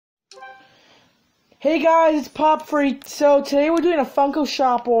Hey guys, it's Pop Freak. So today we're doing a Funko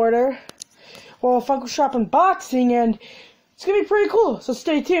Shop order. Well, a Funko Shop unboxing, and it's gonna be pretty cool, so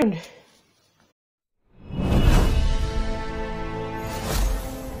stay tuned.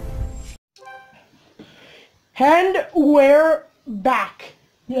 And we're back.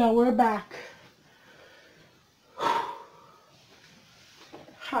 Yeah, we're back.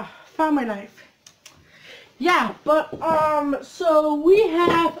 Found my knife. Yeah, but, so we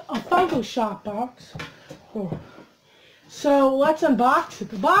have a Funko Shop box. Oh. So, let's unbox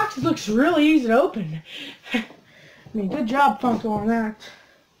it. The box looks really easy to open. I mean, good job, Funko, on that.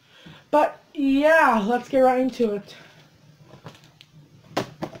 But, yeah, let's get right into it.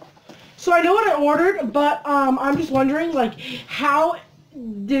 So, I know what I ordered, but, I'm just wondering, like, how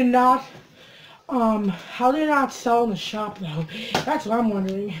did it not sell in the shop, though? That's what I'm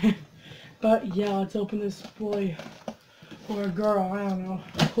wondering. But yeah, let's open this boy or a girl. I don't know.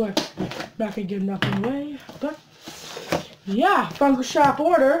 Quick, not gonna give nothing away. But yeah, Funko Shop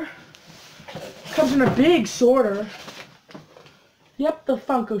order comes in a big sorter. Yep, the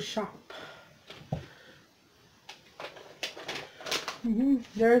Funko Shop.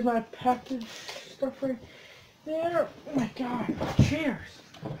 There's my package stuff right there. Oh my God, cheers.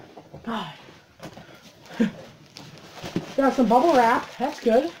 God. Got some bubble wrap. That's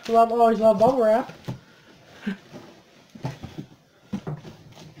good. Always love bubble wrap.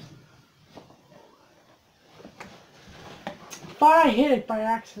 Thought I hit it by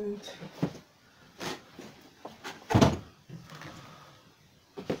accident.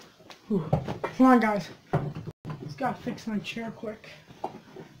 Whew. Come on, guys. Just gotta fix my chair quick.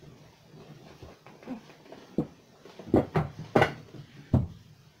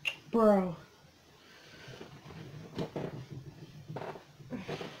 Bro.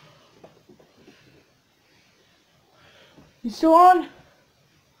 You still on?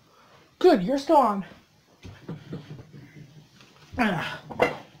 Good, you're still on.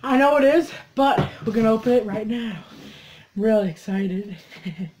 I know it is, but we're gonna open it right now. I'm really excited.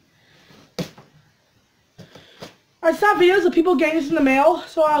 I saw videos of people getting this in the mail,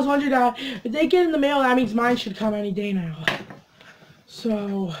 so I was wondering if they get it in the mail, that means mine should come any day now.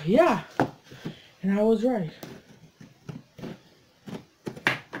 So, yeah. And I was right.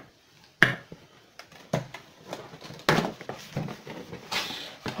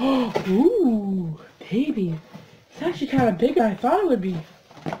 Ooh, baby. It's actually kind of bigger than I thought it would be.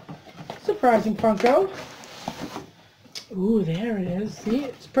 Surprising, Funko. Ooh, there it is. See,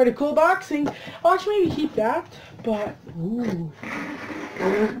 it's pretty cool boxing. I'll actually maybe keep that, but, ooh.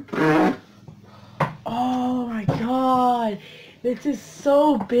 Oh my God. This is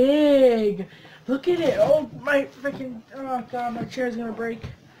so big. Look at it. Oh, my freaking, oh God, my chair's gonna break.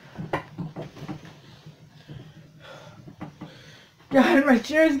 God, my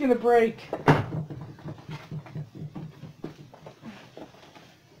chair's gonna break.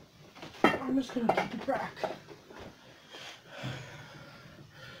 I'm just gonna keep it back.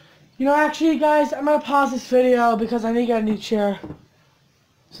 You know, actually, guys, I'm gonna pause this video because I need to get a new chair.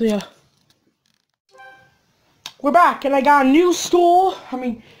 So, yeah. We're back, and I got a new stool.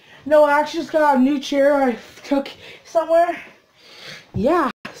 No, I actually just got a new chair I took somewhere. Yeah,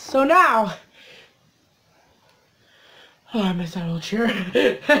 so now... Oh, I missed that old chair.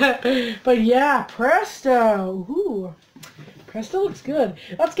 But yeah, Presto. Ooh. Presto looks good.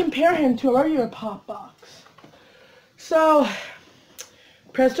 Let's compare him to a regular Pop box. So,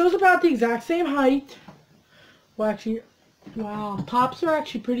 Presto's about the exact same height. Well, actually, wow. Pops are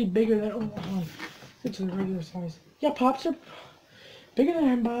actually pretty bigger than... Oh, it's a regular size. Yeah, Pops are bigger than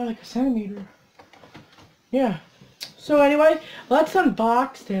him by like a centimeter. Yeah. So anyway, let's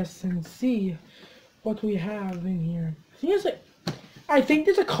unbox this and see what we have in here. I think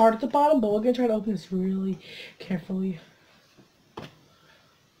there's a card at the bottom, but we're going to try to open this really carefully.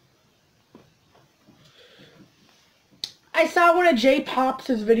 I saw one of J Pop's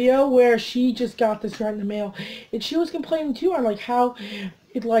video where she just got this right in the mail, and she was complaining too on like how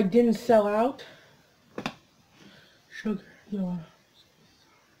it like didn't sell out. Sugar, yo.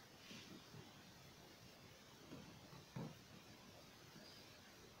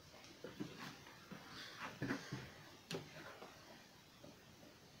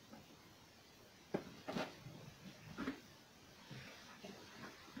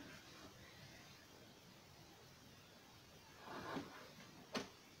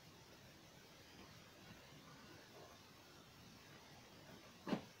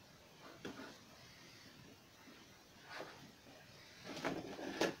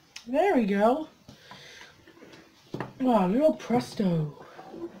 There we go. Wow, little Presto.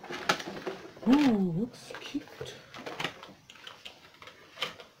 Ooh, looks cute.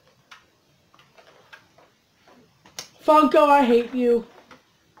 Funko, I hate you.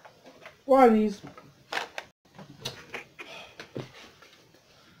 What are these?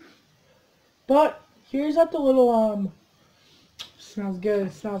 But here's at the little smells good.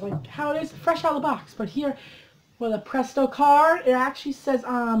 It smells like how it is fresh out of the box. But here with a Presto card, it actually says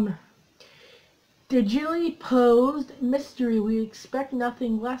digitally posed mystery. We expect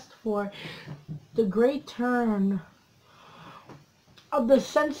nothing less for the great turn of the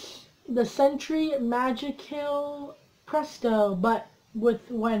century magical Presto, but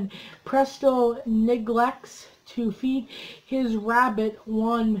when Presto neglects to feed his rabbit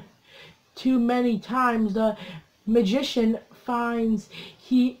one too many times, the magician finds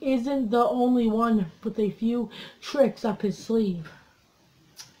he isn't the only one with a few tricks up his sleeve.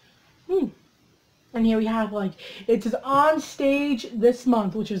 And here we have, like, it says on stage this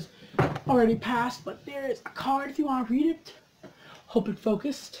month, which is already passed, but there is a card if you want to read it. Hope it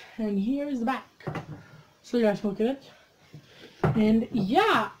focused. And here's the back. So you guys look at it. And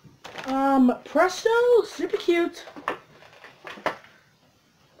yeah, Presto, super cute.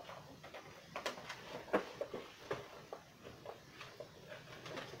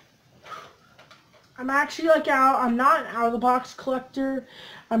 I'm actually I'm not an out of the box collector.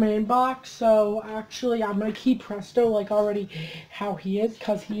 I'm an in-box, so actually I'm gonna keep Presto like already how he is,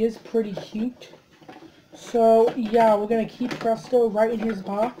 cause he is pretty cute. So yeah, we're gonna keep Presto right in his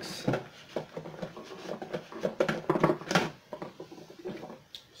box.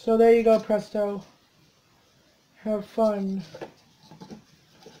 So there you go, Presto. Have fun.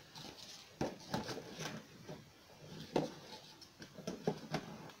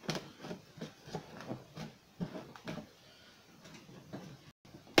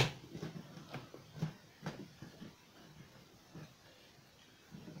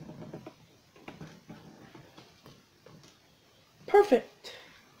 Perfect.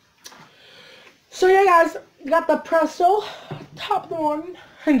 So yeah, guys, got the Presto top one.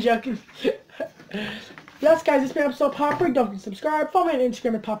 I'm joking. Yes, guys, this has been episode Pop Freak. Don't forget to subscribe. Follow me on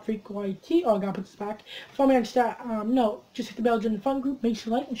Instagram at PopFreakYT. Oh, I gotta put this back. Follow me on just hit the bell, join the fun group. Make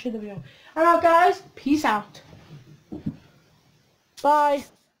sure to like and share the video. I'm out, guys. Peace out. Bye.